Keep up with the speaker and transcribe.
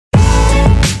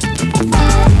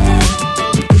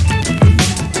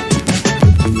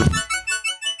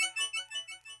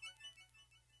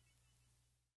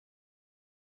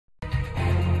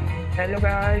Hello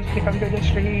guys, welcome to the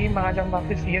stream. आज हम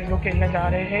वापस CS:GO खेलने जा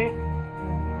रहे हैं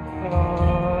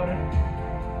और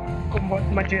आपको बहुत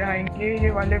मजे आएंगे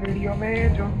ये वाले वीडियो में,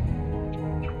 जो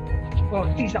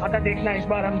बहुत ही ज़्यादा देखना। इस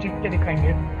बार हम जीत के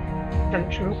दिखाएंगे।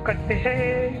 चलो शुरू करते हैं।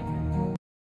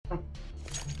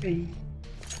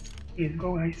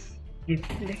 CS:GO गाइस, ले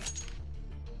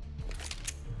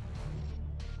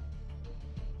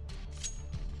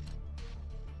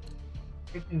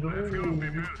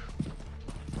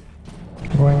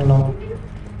Going long.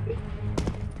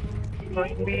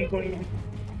 going.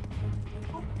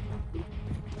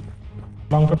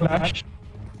 Long पे flash.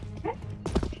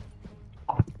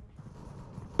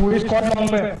 पूरी squad long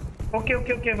पे. Okay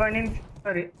 1 in।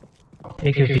 अरे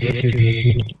एक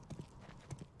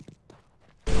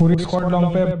पूरी squad long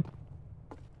पे.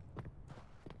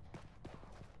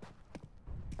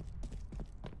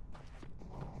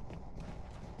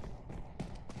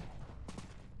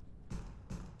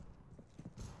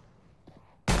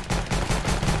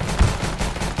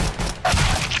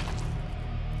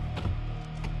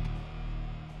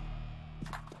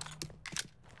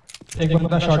 एक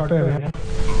बंदा शॉट पे है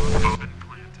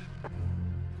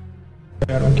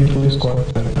यार, उनकी पूरी स्क्वाड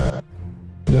है।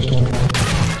 जस्ट वन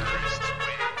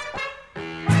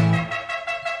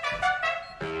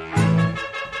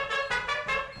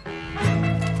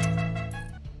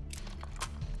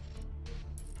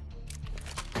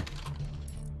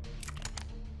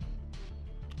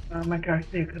मैं क्या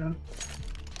देख रहा हूँ।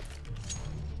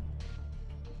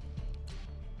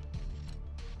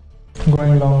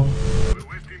 Going long.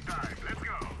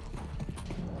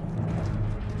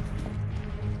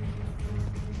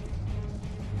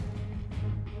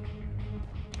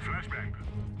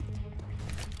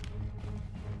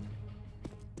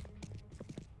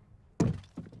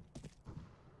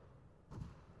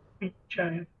 अच्छा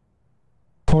है।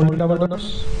 Hold double doors.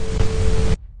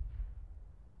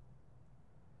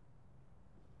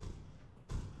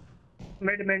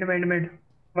 Mid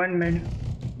 1 mid.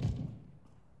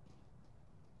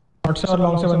 Shot से और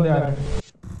लॉन्ग से बंदे आ रहे हैं।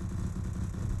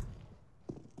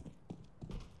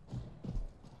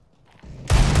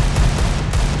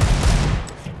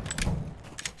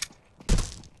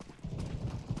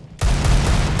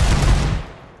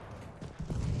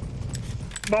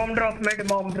 Bomb drop mid,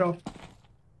 bomb drop.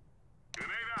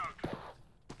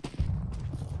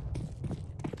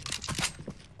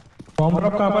 Bomb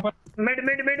drop कहाँ पर? Mid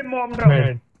bomb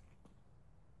drop.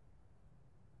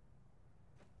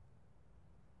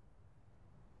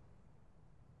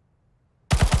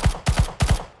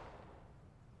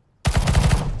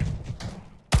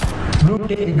 Blue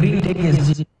take green take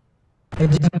SG.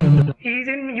 He is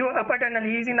in your upper tunnel.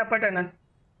 He is in upper tunnel.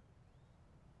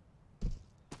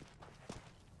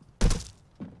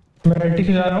 मैं anti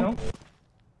से जा रहा हूँ।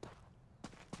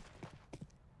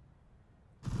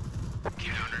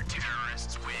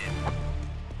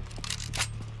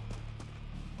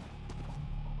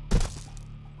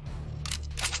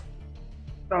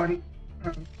 सॉरी,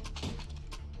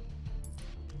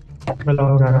 मैं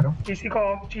लॉन्ग जा रहा हूँ। किसी को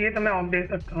ऑफ चाहिए तो मैं ऑफ दे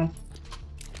सकता हूँ।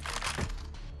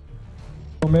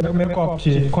 तो मेरे को ऑफ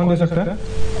चाहिए। कौन दे सकता है?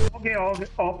 ओके,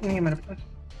 ऑफ नहीं है मेरे पास।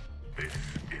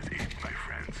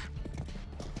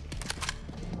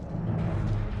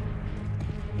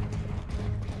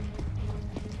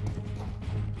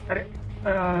 अरे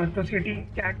तो सिटी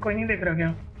कैट कोई नहीं देख रहा क्या?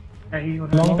 यही हो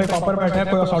रहा है। लॉन्ग पे कॉपर बैठा है,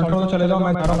 कोई असॉल्ट हो तो चले जाओ,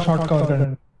 मैं जा रहा हूँ शॉट कवर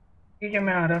करने। ठीक है,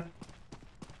 मैं आ रहा।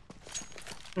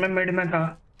 मैं मिड में था।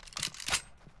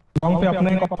 लॉन्ग पे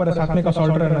अपने कॉपर है, साथ में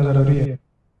असॉल्ट रहना जरूरी है।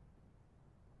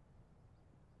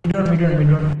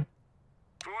 मिड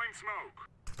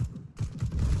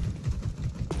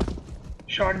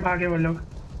शॉट भागे वो लोग।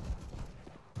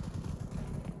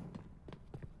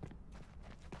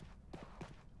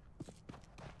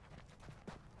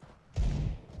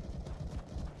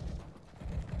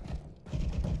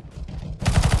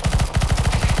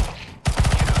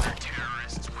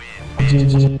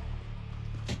 जी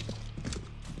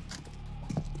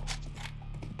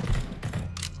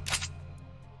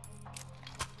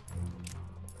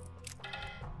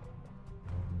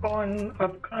कौन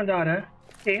अब कहाँ जा रहा है?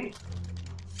 सेम।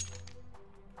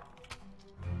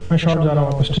 मैं शॉट जा रहा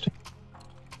हूँ वापस।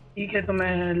 ठीक है, तो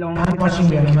मैं लॉन्ग आई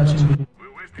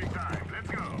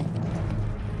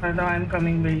एम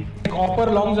कमिंग भाई।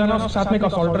 कॉपर लॉन्ग जाना, साथ में एक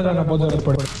असॉल्टर जाना बहुत जरूरत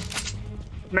पड़े।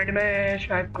 मिड में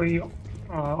शायद कोई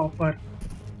offer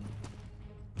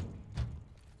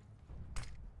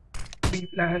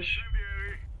flash.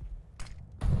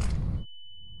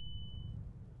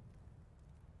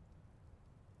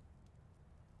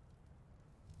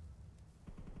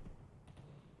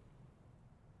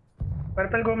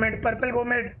 Purple go mid, purple go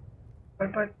mid.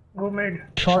 पर गो मिड।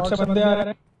 शॉर्ट से बंदे आ रहे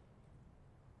हैं।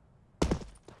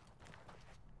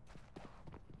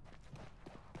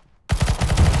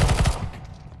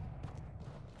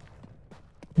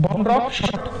 बॉम्ब ड्रॉप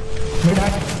शॉट मिड है।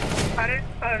 अरे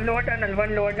lower tunnel, one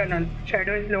lower tunnel,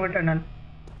 shadow is lower tunnel.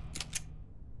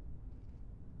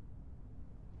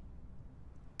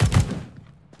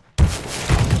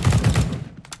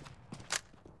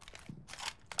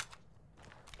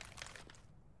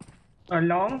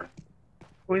 Long,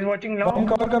 who is watching long? Bomb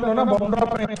cover कर लो ना, बॉम्ब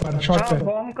ड्रॉप नहीं पर शॉट पे।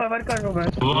 बॉम्ब कवर कर लो बस।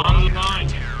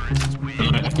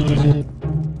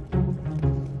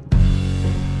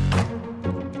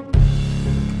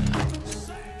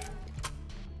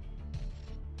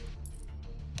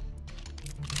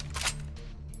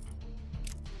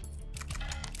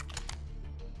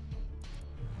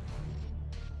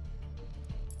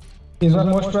 इस बार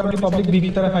मोस्ट प्रोबेबली पब्लिक बी की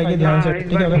तरफ आएगी, ध्यान से,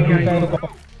 ठीक है? अगर बी का है तो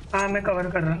हाँ मैं कवर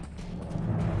कर रहा हूँ।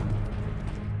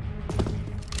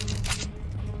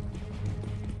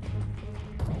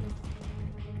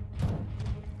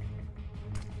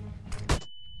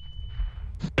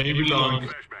 Maybe long.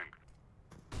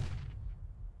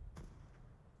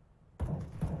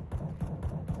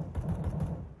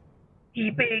 ई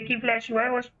पे एक ही फ्लैश हुआ है,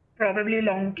 वो प्रोबेबली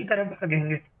लॉन्ग की तरफ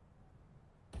भागेंगे।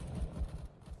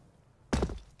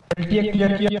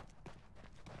 क्लियर किया।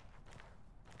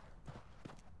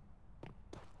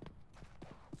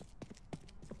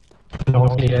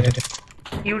 लॉन्ग क्लियर है।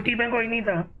 यूटी में कोई नहीं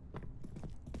था।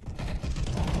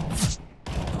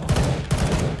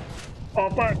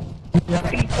 ऑपर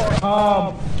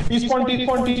इस पॉइंट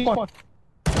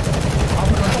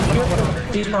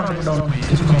डाउन।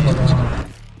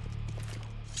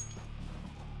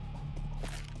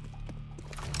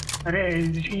 अरे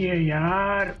एसजी है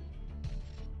यार।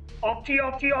 ऑफ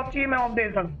चाहिए, मैं ऑफ दे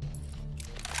सकता।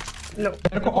 लो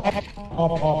मेरे को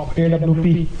ऑफ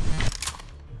एडब्ल्यूपी।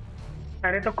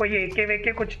 अरे तो कोई एके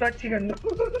वेके कुछ तो अच्छी कर लो।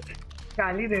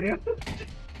 गाली दे रहे हो।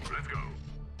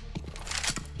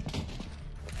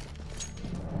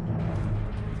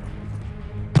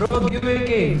 Bro, give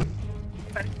AK.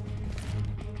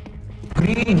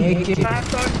 Green AK.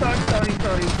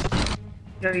 Sorry.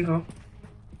 There you go.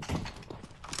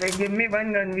 Like, give me one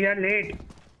gun. We are late.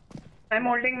 I'm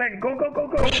holding that. Go.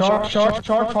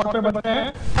 Shot पे बंदे हैं।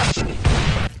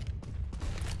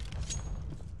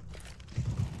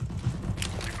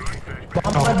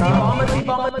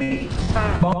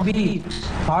 Bomb B.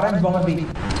 Orange bomb B.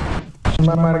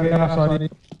 मैं मर गया, सॉरी।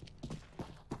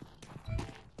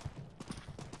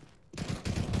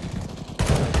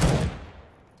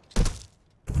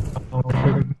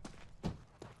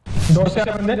 दो से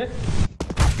बंदे।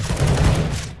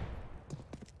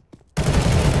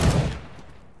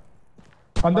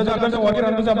 अंदर जा वॉकिंग,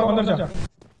 अंदर जा।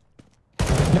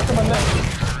 लेफ्ट बंदा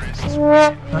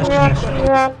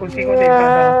उसी को देखा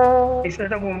था, इसलिए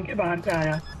तो घूम के बाहर से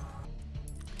आया।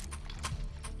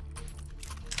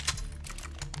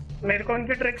 मेरे को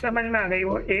उनकी ट्रिक समझ में आ गई।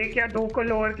 वो एक या दो को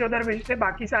लोअर के उधर भेजते,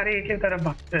 बाकी सारे एक ही तरफ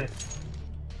भागते हैं।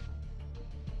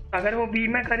 अगर वो बी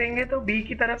में करेंगे तो बी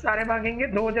की तरफ सारे भागेंगे,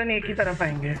 दो जन एक ही तरफ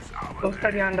आएंगे, तो उसका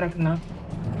ध्यान रखना।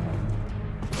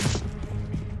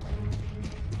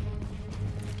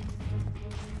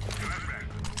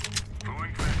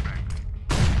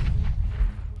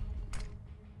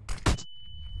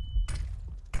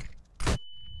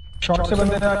 शॉट से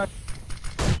बंदे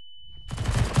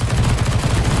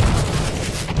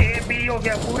बी हो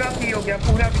गया, पूरा बी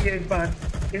है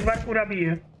इस बार पूरा बी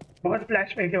है। बहुत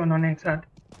फ्लैश फेंके उन्होंने एक साथ।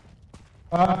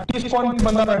 टी स्पॉन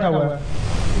बंदा बैठा हुआ है।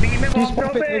 बी में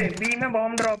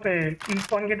बॉम्ब ड्रॉप है। टी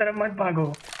स्पॉन की तरफ मत भागो,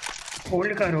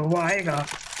 होल्ड करो, वो आएगा।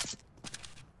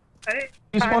 अरे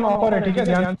टी स्पॉन ऑफर है, ठीक है?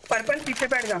 ध्यान। पर्पल पीछे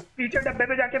बैठ जा, पीछे डब्बे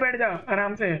पे जाके बैठ जा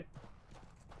आराम से।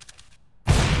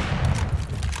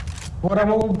 और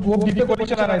वो बी पे गोली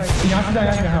चला रहा है, यहाँ से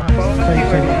जाएंगे। हाँ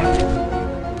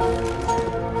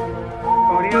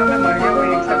मैं मर गया, वो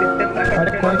एक साथ इतने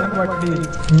अरे कोई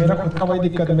नहीं, मेरा खुद का वही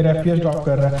दिक्कत है, मेरा एफपीएस ड्रॉप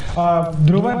कर रहा है।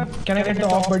 ध्रुव, can I get the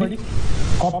of buddy?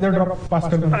 Of the drop पास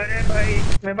कर दूं? अरे भाई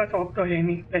मेरे पास ऑफ तो है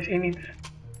नहीं, पैसे ही नहीं थे।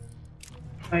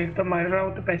 मैं तो मर रहा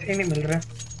हूँ तो पैसे ही नहीं मिल रहे।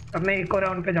 अब मैं इको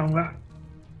राउंड पे जाऊंगा।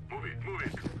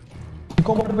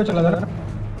 इको मोड पे चला जा रहा है।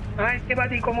 हाँ इसके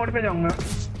बाद इको मोड पे जाऊंगा,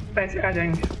 पैसे आ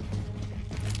जाएंगे।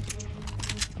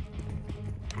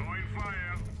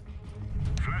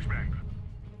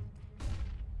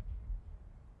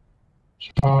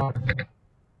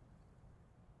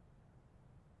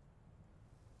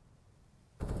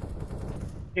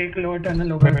 एक लोअर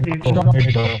टनल होगा।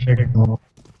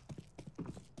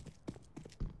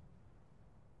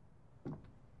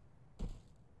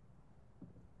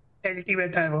 एलटी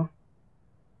बैठा है वो।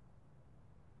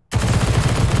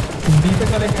 पे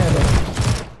चले गए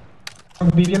लोग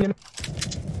beagle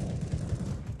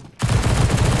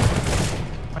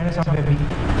minus of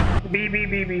B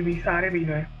B सारे बी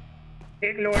गए।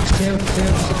 एक लोड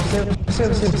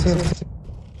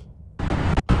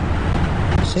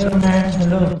सेव मैन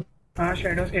हेलो। हाँ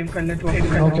शैडो सेव कर ले तू।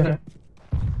 ओके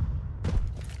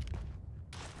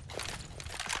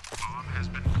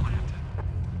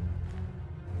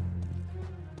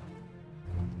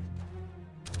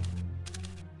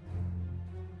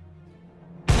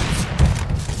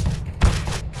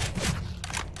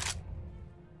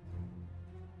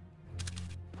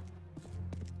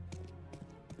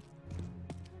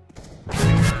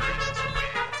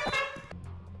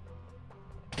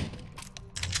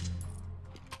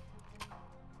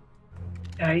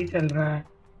क्या ही चल रहा है।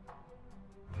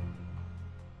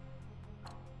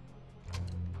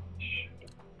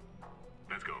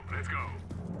 Let's go.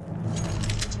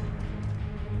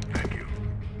 Thank you.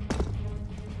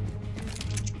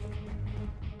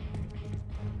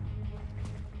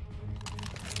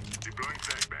 Deploying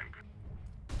flashbang.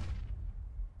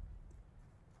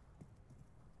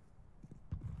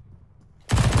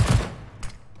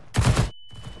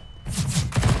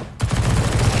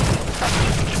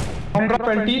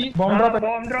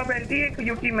 Bomb drop LT एक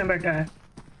यूटी में बैठा है,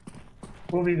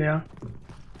 वो भी गया।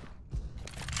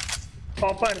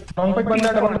 ऑपर लॉन्ग पे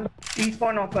बंदा डबल टी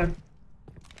स्पॉन ऑपर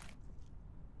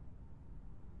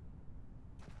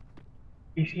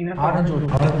इसी ने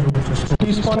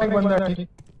टी स्पॉन एक बंदा है।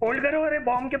 होल्ड करो, अरे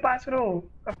बॉम्ब के पास रहो।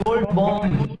 Hold bomb.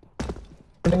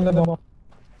 Holding the bomb.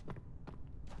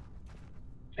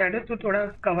 Shadow तू थोड़ा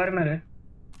कवर में रहे।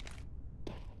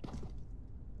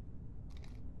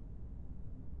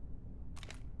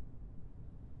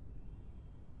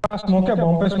 स्मोक है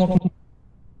बॉम्ब पे स्मोक।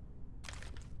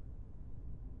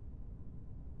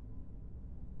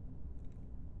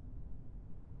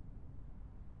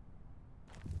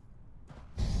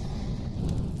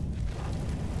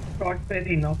 शॉट पे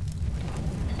थी नो।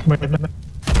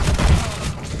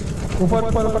 ऊपर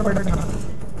बैठा था।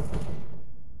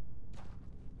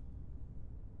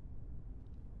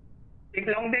 एक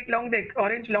लॉन्ग देख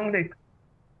ऑरेंज लॉन्ग देख।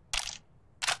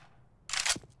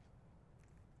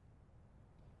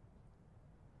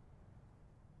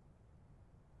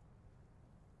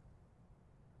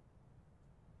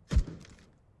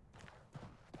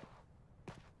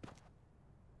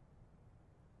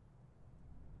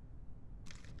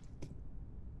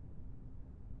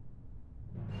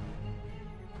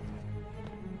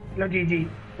 लो जी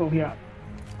हो गया।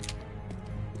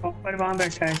 ऊपर वहां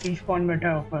बैठा है, टी स्पॉन बैठा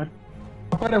है ऊपर।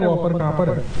 ऊपर है वो, ऊपर कहां पर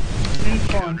है? टी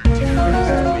स्पॉन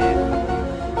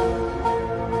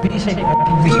बी से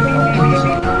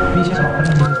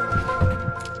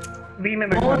बी में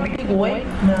बैठा है।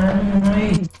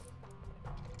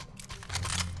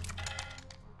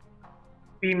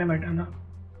 बी में बैठा ना।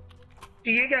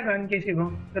 चाहिए क्या गन किसी को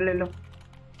तो ले लो।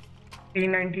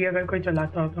 T90 अगर कोई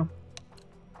चलाता हो तो।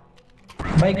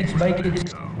 बाइक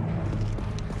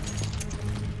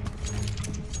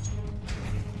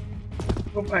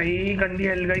तो भाई गंदी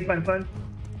हल गई पर्पल।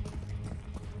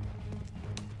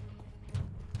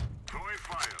 Throwing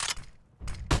fire.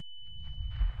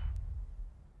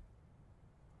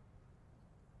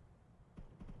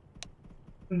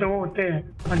 दो होते हैं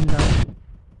अंदर।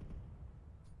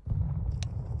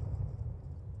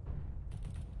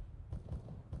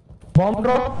 Bomb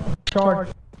drop shot.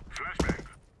 Flashbang.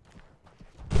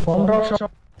 Bomb drop shot.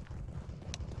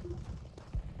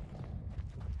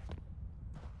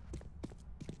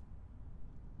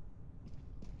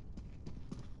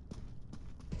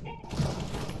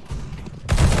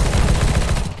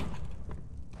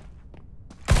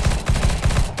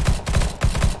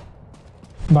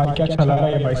 भाई क्या चला रहा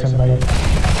है ये बाइसन भाई।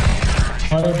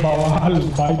 अरे बवाल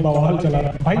भाई, बवाल चला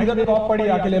रहा है भाई। इधर एक ऑफ पड़ी,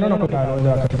 आके ले लो ना कुछ आ रहा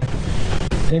जाकर।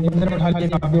 एक बंदे ने उठा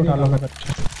लिया, आप भी उठा लो।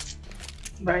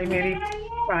 भाई मेरी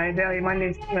फायदे ईमान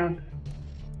इसमें होता है।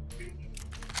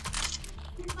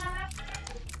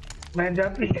 मैं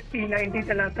जब T90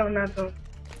 चलाता हूँ ना तो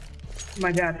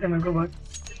मजा आता है मेरे को बहुत।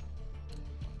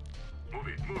 Move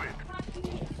it.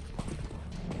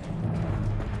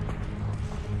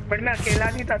 बट मैं अकेला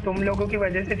नहीं था, तुम लोगों की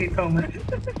वजह से जीता हूँ मैं।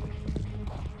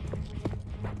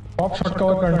 ऑफ शॉट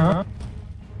कवर करना।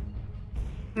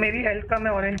 मेरी हेल्थ का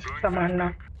मैं ऑरेंज संभालना।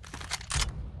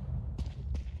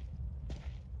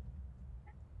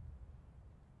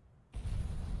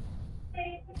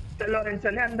 चलो ऑरेंज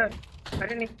चले अंदर।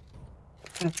 अरे नहीं,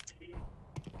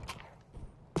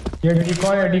 ये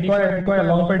डिकॉय है,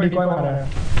 लॉन्ग पे डिकॉय मारा है।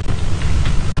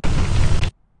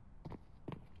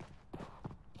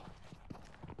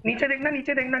 नीचे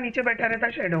देखना, नीचे बैठा रहता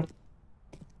शैडो।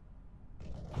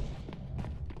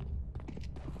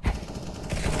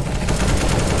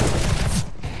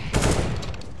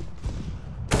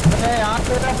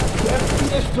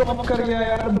 फ्लैश ड्रॉप कर गया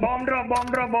यार। Bomb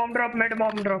drop mid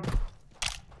bomb drop.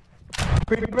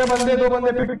 पिट पे बंदे, 2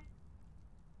 बंदे पिट।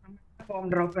 बॉम्ब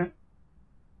ड्रॉप है।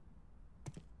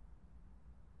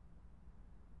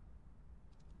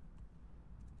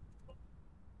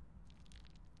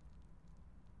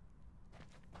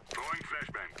 Throwing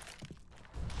flashbang.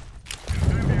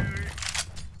 Incendiary.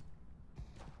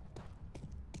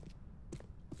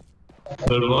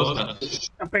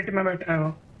 पेट में बैठा है वो।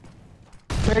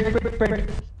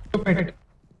 पेट।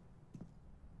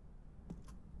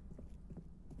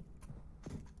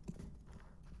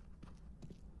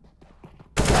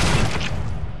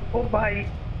 ओ भाई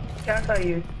क्या था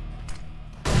ये?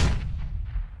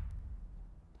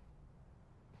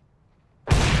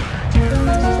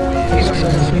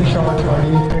 शॉट भाई।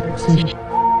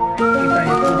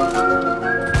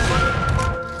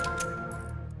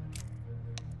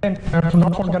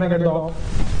 Not phone gonna get off.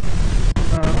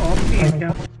 Of भी है क्या?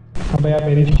 अबे यार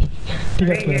मेरी ठीक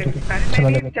है चला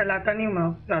मैं ले। चलाता नहीं हूँ मैं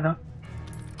ज्यादा।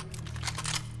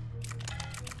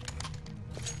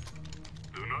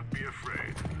 Do not be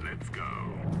afraid. Let's go.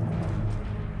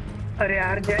 अरे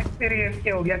यार जैक फिर ये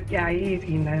क्या हो गया? क्या ही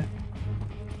सीन है?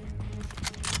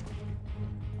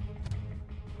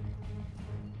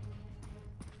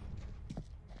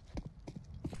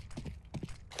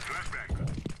 Flashbang.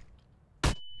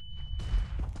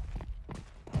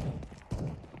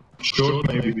 Short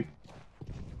maybe.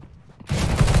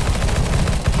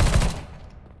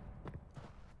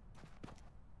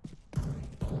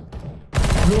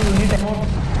 Blue unit ammo.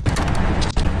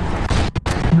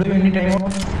 Blue unit ammo.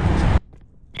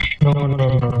 No.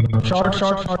 Short.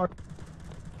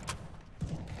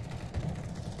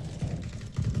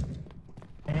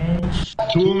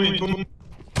 Two me.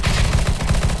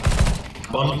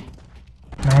 One.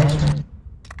 Nice.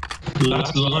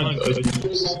 Last line. I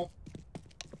think.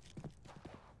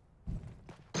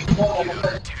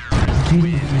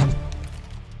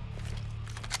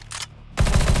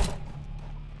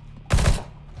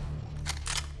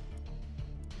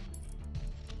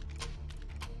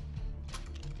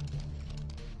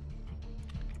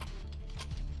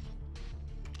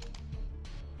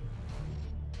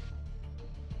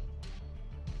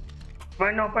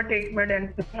 One offer take mid and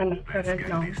correct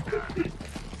now.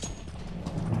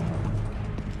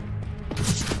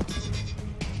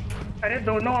 अरे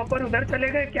दोनों ऑफर उधर चले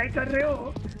गए, क्या कर रहे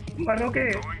हो? मरोगे।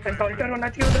 असॉल्टर होना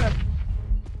चाहिए उधर।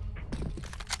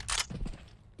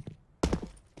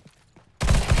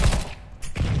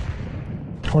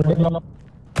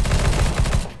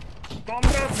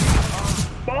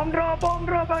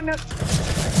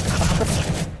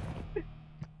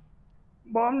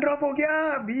 बॉम्ब ड्रॉप हो गया।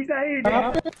 20 side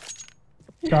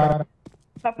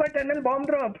upper tunnel bomb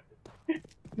drop.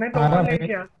 मैं तो ले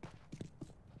गया।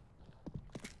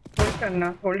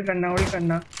 होल्ड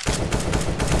करना।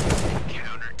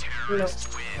 लो।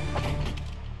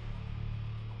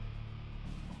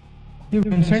 ये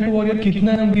विंसेंट वॉरियर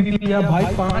कितना एमवीपी लिया भाई?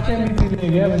 5 एमवीपी ले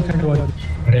गया विंसेंट वॉरियर।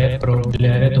 अरे प्रो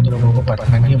प्लेयर है, तुम लोगों को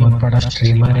पता नहीं, बहुत बड़ा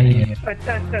स्ट्रीमर है ये।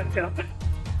 अच्छा।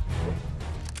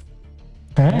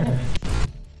 हैं?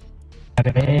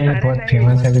 अरे बहुत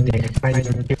फेमस है, भी देखता है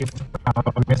यूट्यूब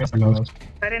पे सब लोग।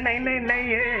 अरे नहीं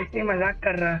ये ऐसे मजाक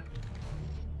कर रहा है।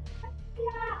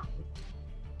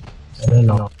 अरे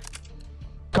लो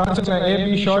कहां से जाए? A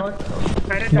B shot.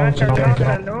 अरे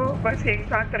चलो बस एक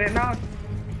साथ रहना,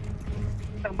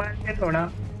 संभाल के थोड़ा।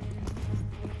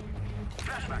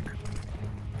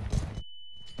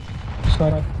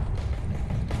 सॉरी।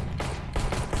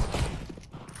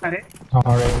 अरे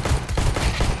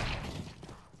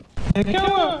ये क्या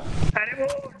हुआ? अरे वो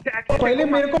पहले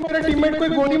मेरे को मेरा टीममेट कोई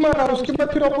गोली मारा, उसके बाद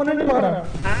फिर ओपोनेंट मारा।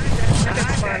 हाँ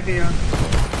मार दिया।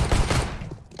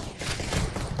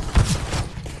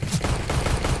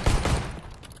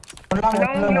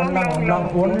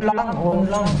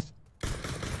 लॉन्ग।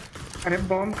 अरे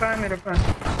बॉम्ब कहाँ है मेरे पास?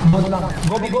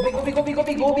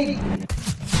 गोभी।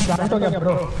 स्टार्ट हो गया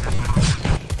ब्रो।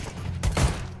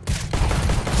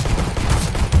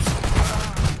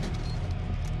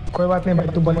 कोई बात नहीं भाई,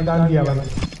 तू बलिदान दिया भाई।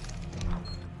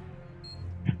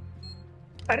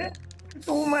 अरे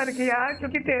तू मर गया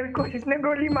क्योंकि तेरे को इसने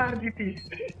गोली मार दी थी।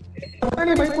 पता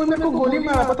नहीं भाई, कोई मेरे को गोली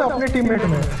मारा पता अपने टीममेट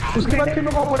में, उसके बाद फिर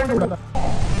मेरे को ओपोनेंट उड़ा।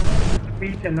 बी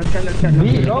चलो बी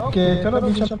ओके चलो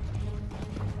बी चलो।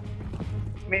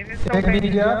 मेरे एक बी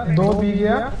गया, 2 बी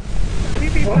गया,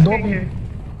 2 बी।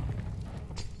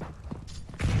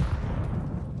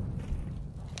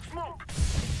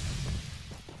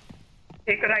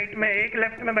 एक राइट में एक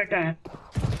लेफ्ट में बैठा है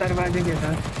दरवाजे के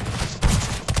साथ।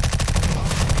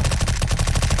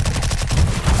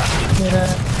 मेरा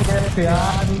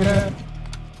प्यार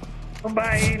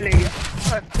भाई ले गया।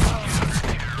 किसी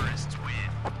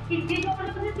को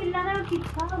मुझे चिल्लाना है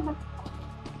कितना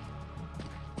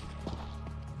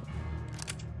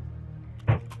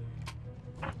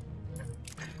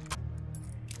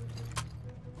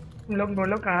तुम लोग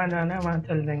बोलो कहाँ जाना है, वहाँ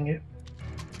चल देंगे।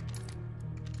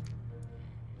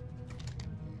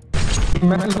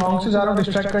 मैं लॉन्ग से जा रहा हूँ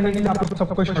डिस्ट्रैक्ट करने के लिए, आप लोग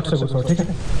सबको शॉर्ट से घुसो, ठीक है?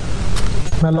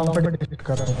 मैं लॉन्ग पे डिस्ट्रैक्ट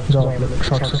कर रहा हूँ, जाओ आप लोग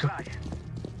शॉर्ट से।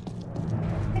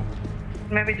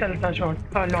 मैं भी चलता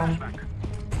शॉर्ट लॉन्ग।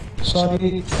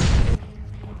 सॉरी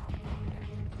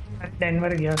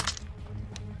डेनवर गया।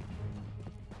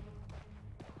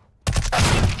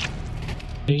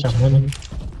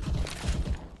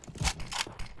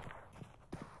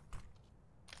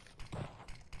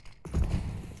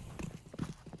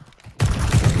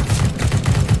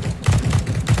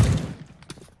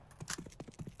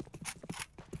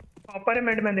 ऊपर है,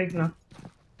 मिड में देखना।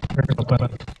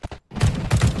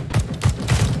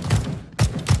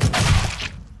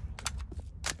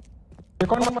 ये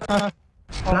कौन बता रहा है?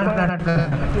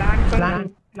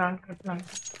 प्लांट।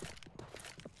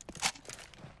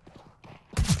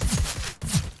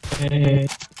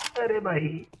 अरे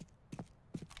भाई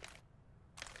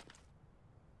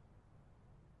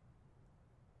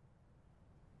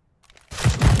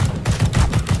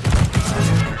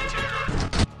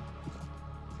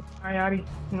हाँ यार,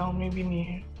 नाव में भी नहीं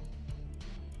है।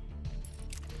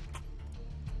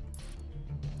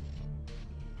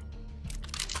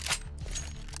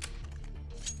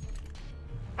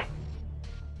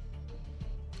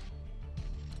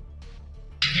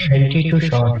 Too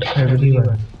short,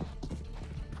 everyone.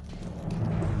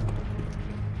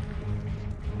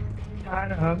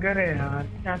 यार हगर है यार,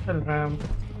 क्या चल रहा है?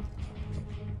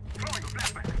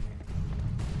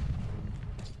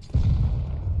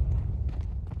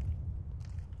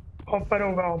 ऊपर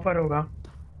होगा।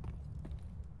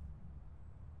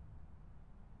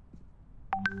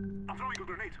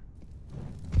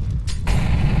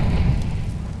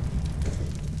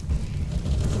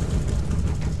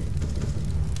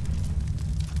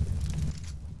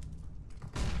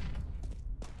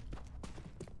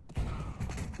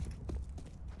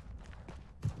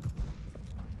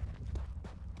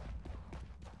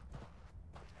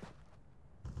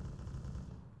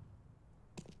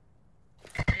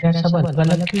 क्या सब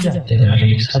अलग क्यों जाते हैं यार,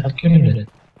 एक साथ क्यों नहीं रहते?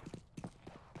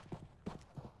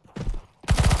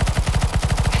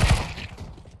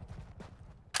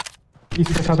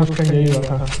 इसके साथ उसका यही हुआ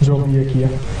था जो भी ये किया।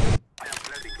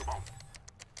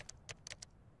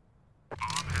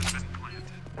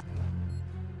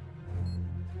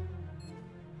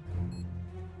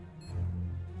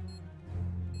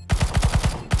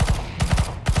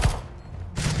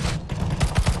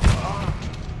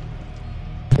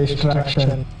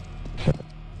 डिस्ट्रैक्शन।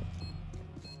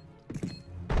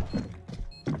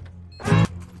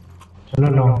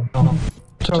 चलो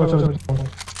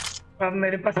अब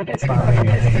मेरे पास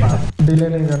डिले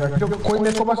नहीं कर रहा, क्योंकि कोई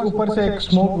मेरे को बस ऊपर से एक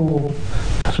स्मोक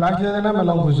फ्लैश दे देना, मैं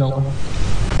लॉन्ग घुस जाऊंगा।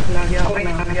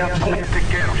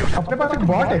 अपने पास एक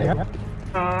बॉट है क्या?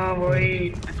 हाँ वही।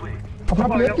 अपना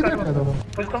प्लेयर किधर है? तो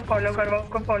उसको फॉलो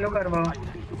करवाओ।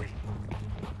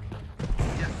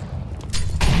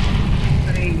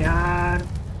 अरे यार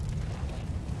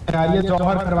ये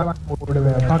जौहर करवा मोड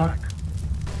में है।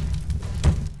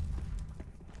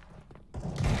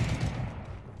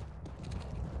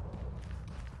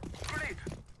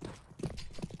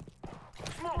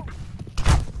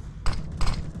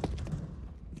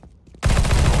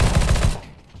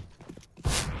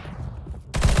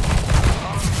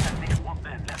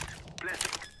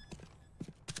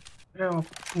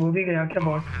 वो भी गया क्या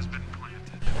बॉट?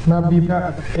 मैं बी पे आ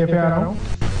रहा हूँ।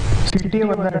 सिटी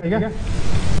बंदा है, ठीक है?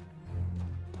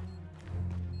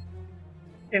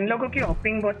 इन लोगों की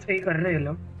ऑपिंग बहुत सही कर रहे हैं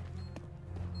लोग।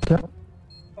 क्या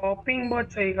ऑपिंग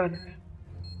बहुत सही कर रहे हैं।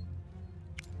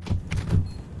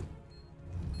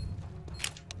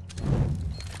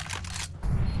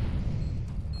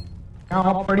 यहाँ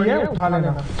ऑप पड़ी है, उठा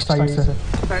लेना साइड से।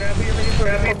 अरे अभी मेरी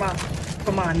थोड़ा भी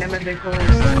तो मारने में देखो।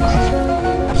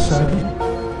 सही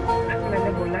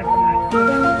मैंने बोला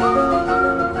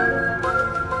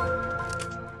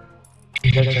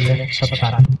चले सब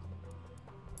साथ।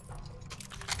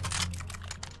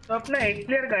 तो अपना एक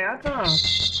प्लेयर गया था।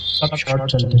 सब शॉट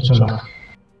चलते चलो।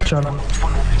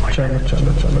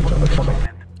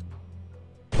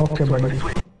 ओके भाई।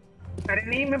 अरे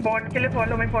नहीं, मैं बॉट के लिए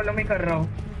फॉलो में कर रहा हूँ।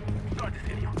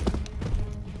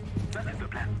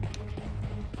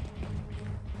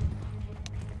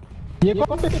 ये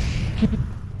कौन से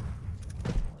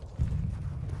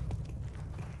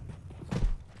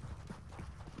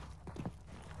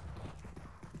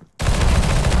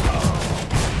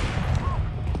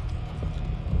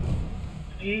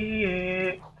जाएगी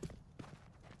ये।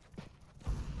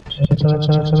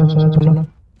 चलो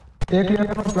एक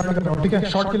लेयर पर प्लान कर रहा हूँ, ठीक है?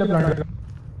 शॉट के लिए प्लान कर रहा हूँ।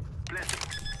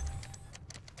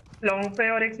 लॉन्ग पे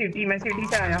और एक सिटी, मैं सिटी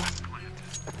से आया।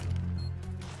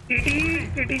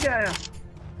 सिटी से आया।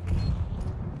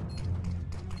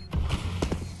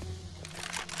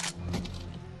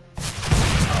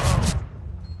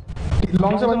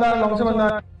 लॉन्ग से बंदा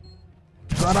है।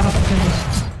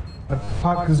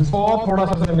 फक, बहुत थोड़ा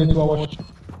सा मिस हुआ वो।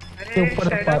 अरे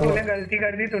तूने गलती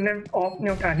कर दी, तूने ऑफ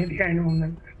नहीं उठानी थी एंड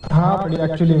मोमेंट। हाँ बड़ी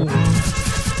एक्चुअली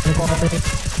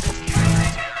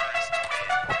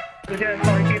तुझे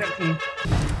अथॉरिटी रखनी।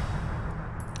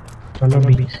 चलो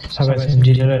भी सब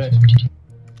एसएमजी ले रहा है।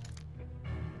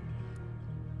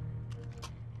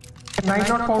 9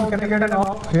 not found, can I get an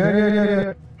off?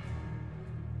 Here.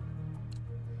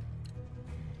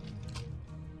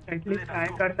 At least try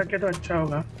कर सके तो अच्छा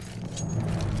होगा।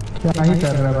 क्या ही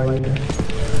कर रहा है भाई?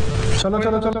 चलो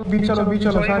बी चलो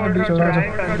सारे बी चलो।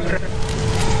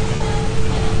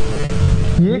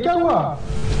 ये क्या हुआ?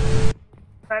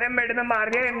 अरे मिड में मार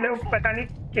दिया इन लोग, पता नहीं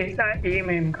कैसा एम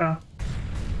है इनका।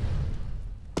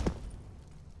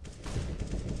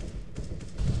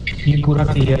 ये पूरा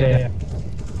क्लियर है।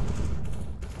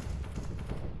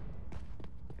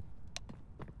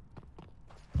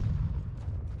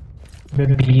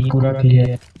 बी पूरा क्लियर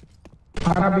है।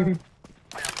 आरा बी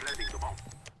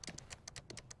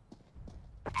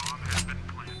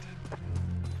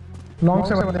लॉन्ग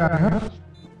से बंदे आ रहे हैं।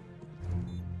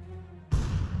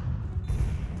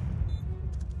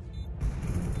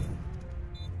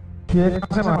 ये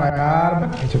कहां से मारा यार?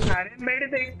 अरे मिड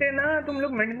देखते ना तुम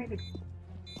लोग, मिड नहीं देखते।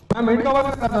 मैं मिड कवर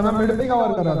कर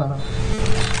रहा था।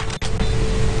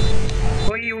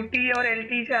 वो यूटी और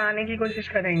एलटी से आने की कोशिश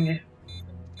करेंगे।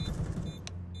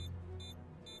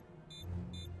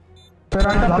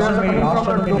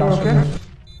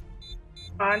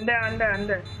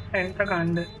 अंदर एंड तक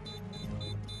अंदर।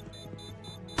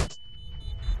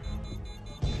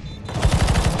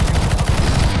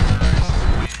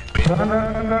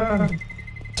 Run.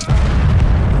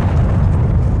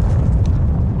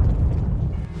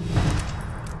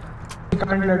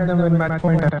 Can't let them win match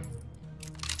point है।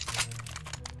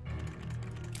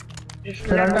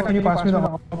 इसलिए पास में दबा।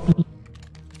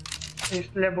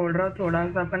 इसलिए बोल रहा हूँ थोड़ा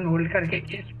सा अपन होल्ड करके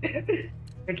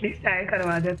एटलीस्ट ट्राई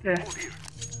करवा देते हैं।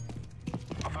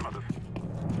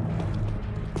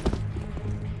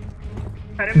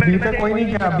 अरे बी पे कोई नहीं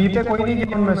गया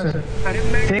उनमें से।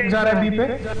 एक जा रहा है बी पे।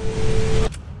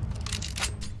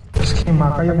 इसकी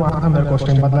माँ का ये मारा था मेरे को, उस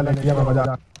टाइम बदला ले लिया मैं मजा।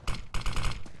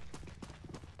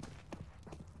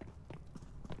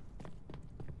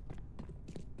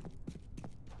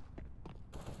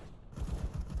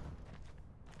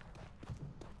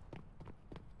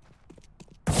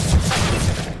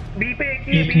 बी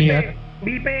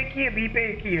पे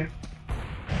एक ही है।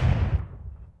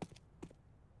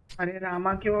 अरे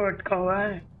रामा क्यों अटका हुआ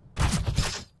है?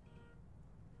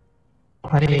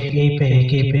 अरे एक पे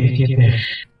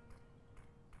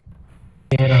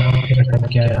ये रामा के रखा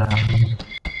क्या यार?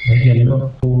 ये लो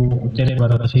तू तेरे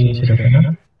बारे से ये रखा ना।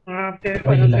 हां तेरे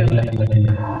बारे से।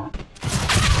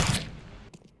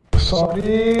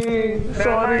 सॉरी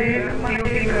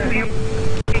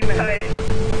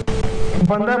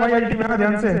बंदा है भाई अल्टी में,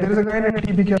 ध्यान से। There is a guy in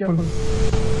TB, careful.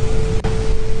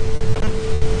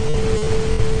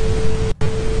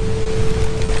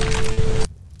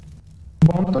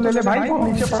 Bomb तो ले ले भाई, वो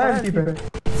नीचे पड़ा है अल्टी पे।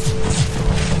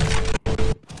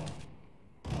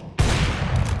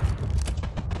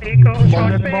 एक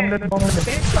शॉट पे बॉम्ब ले।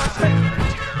 एक शॉट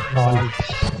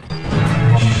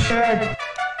पे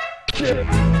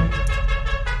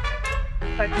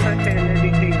अच्छा खेलने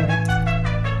दिख रही है।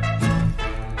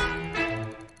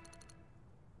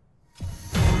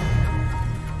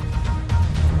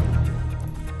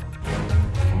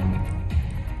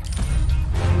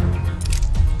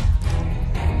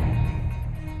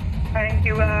 Thank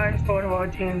you guys for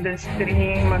watching this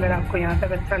stream. अगर आपको यहाँ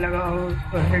तक अच्छा लगा हो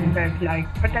तो हिट दैट लाइक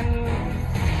बटन,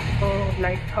 तो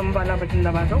लाइक थंब वाला बटन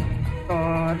दबा दो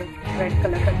और रेड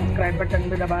कलर का सब्सक्राइब बटन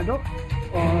भी दबा दो,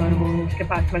 और वो उसके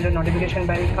पास में जो नोटिफिकेशन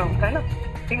बेल का होता है ना,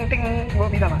 टिंग टिंग, वो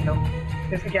भी दबा दो,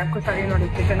 जैसे कि आपको सारी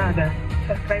नोटिफिकेशन आ जाए।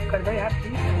 सब्सक्राइब कर दो यार,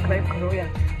 प्लीज़ सब्सक्राइब करो यार।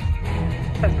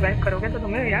 सब्सक्राइब करोगे तो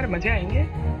तुम्हें यार मज़े आएंगे,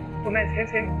 तुम्हें ऐसे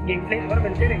ऐसे गेम प्ले और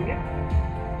मिलते रहेंगे।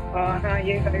 हाँ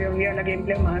ये वाला गेम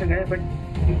प्ले मार गए, बट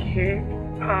ये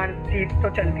हार जीत तो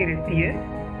चलती रहती है।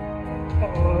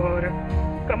 और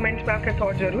कमेंट्स में आपके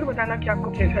थॉट ज़रूर बताना कि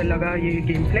आपको कैसा लगा ये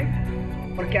गेम प्ले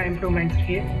और क्या इम्प्रूवमेंट्स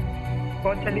किए।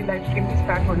 बहुत जल्दी लाइव स्ट्रीम भी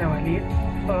स्टार्ट होने वाली है,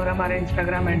 और हमारे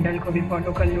इंस्टाग्राम हैंडल को भी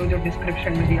फॉलो कर लो जो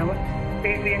डिस्क्रिप्शन में दिया हुआ।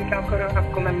 पेड वी एन अगर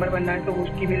आपको मेंबर बनना है तो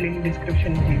उसकी भी लिंक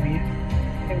डिस्क्रिप्शन में दी हुई है।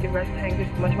 Thank you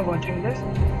so much for watching this.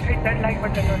 Hit that like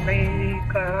button, और नहीं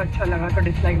अच्छा लगा तो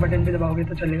डिसलाइक बटन भी दबाओगे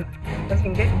तो चलेगा। बस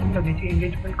इंगेज तो दीजिए,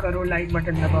 एंगेजमेंट करो, लाइक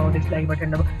बटन दबाओ, डिसलाइक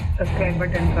बटन दबाओ, सब्सक्राइब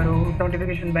बटन करो,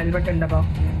 नोटिफिकेशन बेल बटन दबाओ।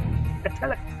 अच्छा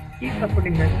लगता है, keep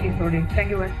supporting, keep supporting.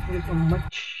 Thank you so much.